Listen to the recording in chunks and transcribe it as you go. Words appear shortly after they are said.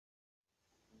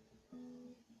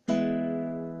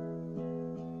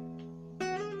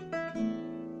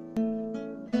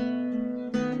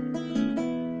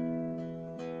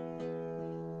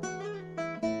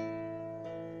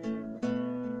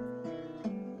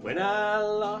when I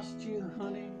lost you,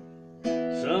 honey.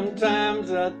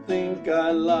 Sometimes I think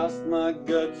I lost my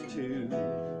guts too.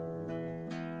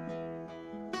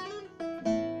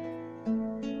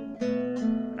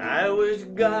 I wish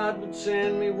God would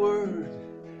send me word,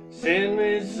 send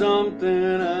me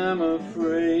something I'm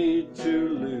afraid to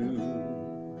lose.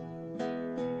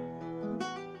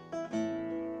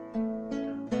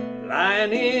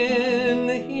 Lying in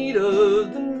the heat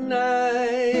of the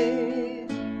night,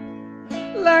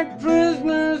 like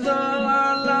prisoners all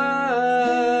our lives,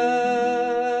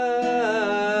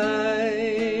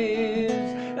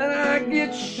 and I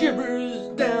get shivers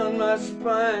down my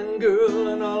spine, girl,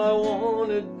 and all I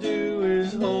want to do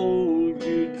is hold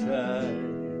you tight.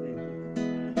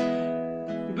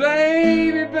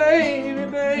 Baby, baby,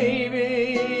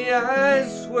 baby, I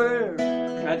swear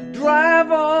I'd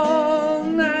drive all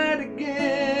night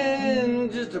again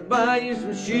just to buy you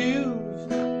some shoes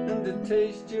and to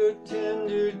taste your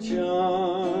tender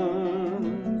charms.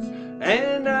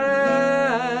 And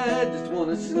I just want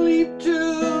to sleep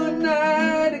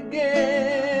tonight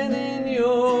again in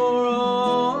your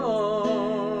arms.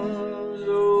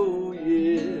 Oh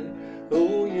yeah,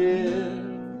 oh yeah.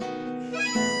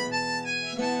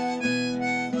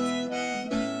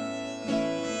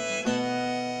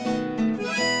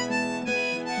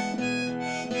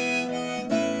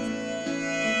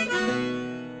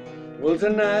 Well,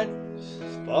 tonight's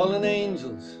fallen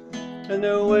angels, and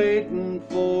they're waiting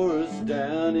for us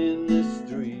down in the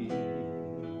street.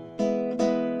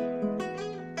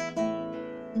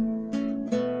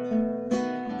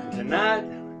 And tonight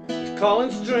is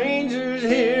calling strangers,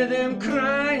 hear them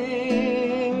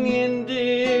crying in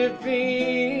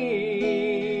defeat.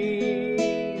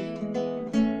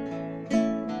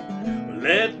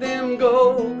 Let them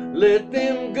go, let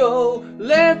them go,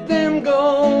 let them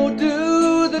go,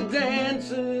 do the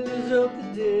dances of the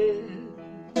dead.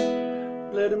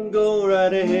 Let them go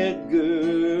right ahead,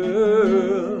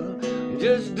 girl.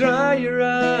 Just dry your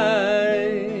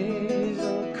eyes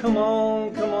and come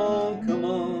on, come on, come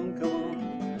on, come on.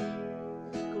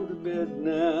 Let's go to bed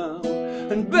now.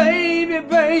 And baby,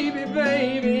 baby,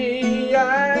 baby,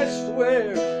 I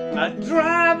swear I'd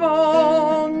drive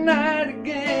all night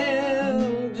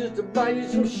again just to buy you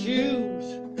some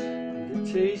shoes and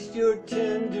to taste your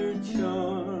tender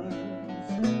charms.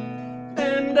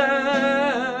 And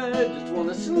I just want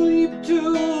to sleep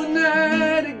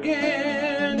tonight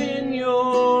again in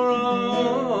your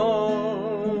arms.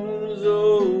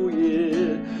 Oh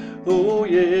yeah, oh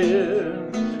yeah.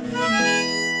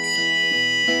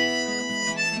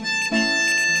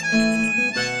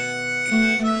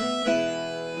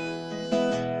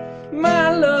 My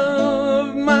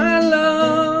love, my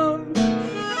love.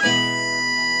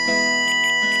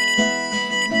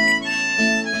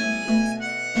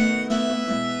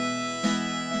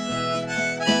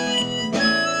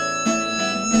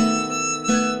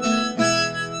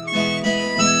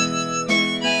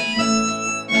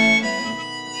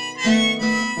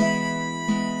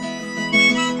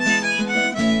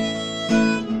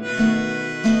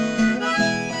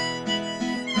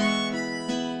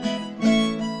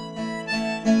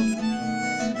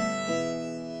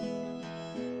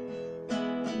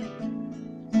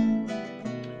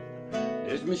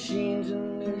 There's machines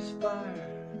and there's fire,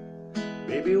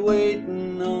 baby,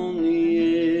 waiting on the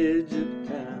edge of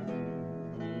town.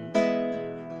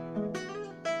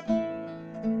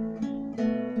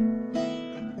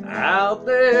 Out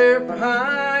there for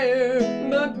hire,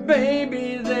 but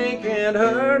baby, they can't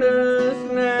hurt us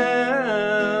now.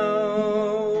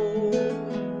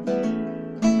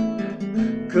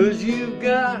 'Cause you've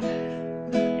got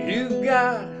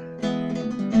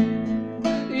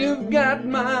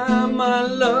my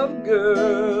love,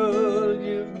 girl.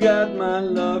 You've got my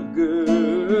love,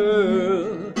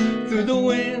 girl. Through the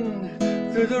wind,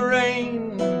 through the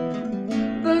rain,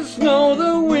 the snow,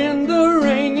 the wind, the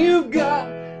rain. You've got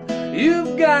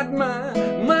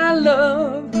my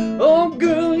love. Oh,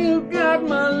 girl, you've got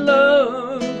my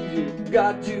love. You've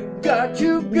got.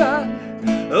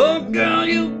 Oh, girl,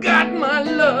 you've got my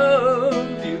love.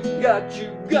 You've got.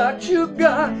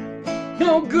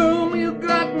 Oh, girl, you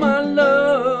got my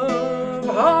love,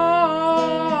 heart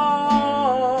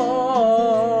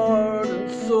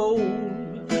and soul,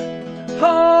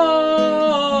 heart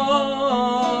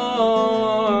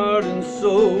and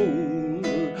soul,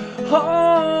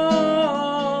 heart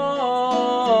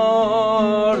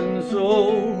and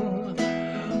soul,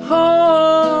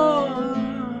 heart.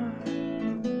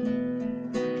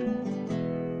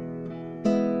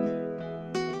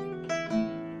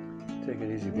 Take it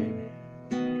easy, baby.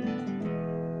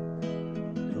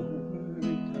 Don't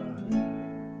worry, darling.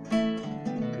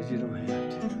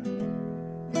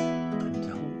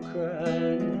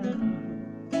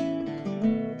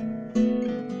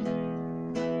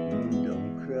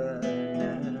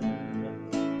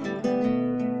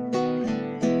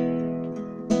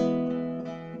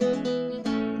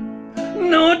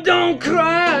 don't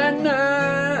cry now.